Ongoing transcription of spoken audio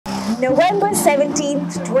November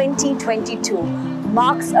 17th, 2022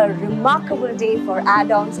 marks a remarkable day for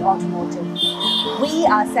Adonz Automotive. We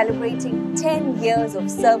are celebrating 10 years of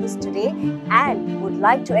service today and would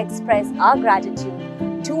like to express our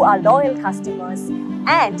gratitude to our loyal customers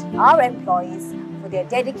and our employees for their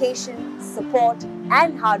dedication, support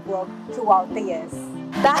and hard work throughout the years.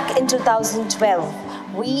 Back in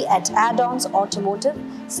 2012, we at Adonz Automotive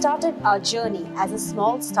started our journey as a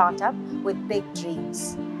small startup with big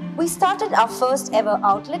dreams. We started our first ever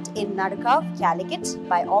outlet in Nadakav, Calicut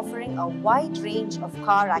by offering a wide range of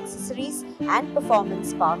car accessories and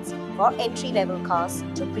performance parts for entry-level cars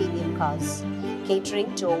to premium cars.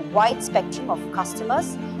 Catering to a wide spectrum of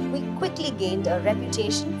customers, we quickly gained a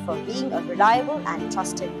reputation for being a reliable and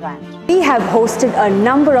trusted brand. We have hosted a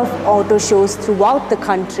number of auto shows throughout the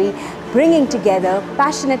country, bringing together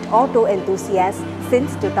passionate auto enthusiasts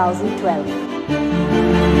since 2012.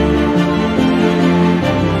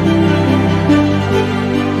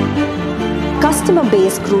 Customer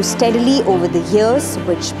base grew steadily over the years,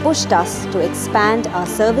 which pushed us to expand our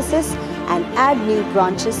services and add new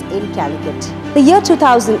branches in Calicut. The year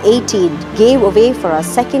 2018 gave way for our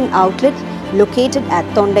second outlet located at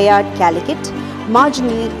Thondayad, Calicut,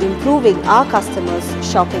 marginally improving our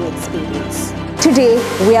customers' shopping experience. Today,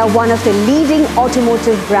 we are one of the leading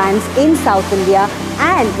automotive brands in South India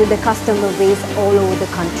and with a customer base all over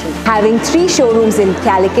the country. Having 3 showrooms in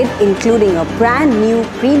Calicut, including a brand new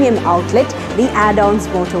premium outlet, the Adonz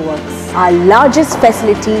Motorworks. Our largest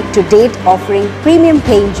facility to date, offering premium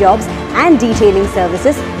paint jobs and detailing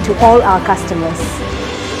services to all our customers.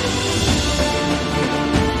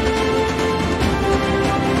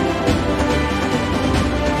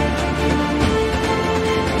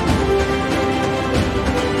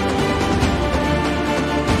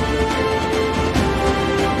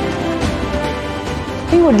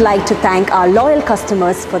 We would like to thank our loyal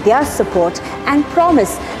customers for their support and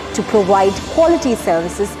promise to provide quality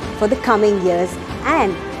services for the coming years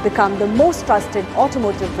and become the most trusted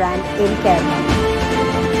automotive brand in Kerala.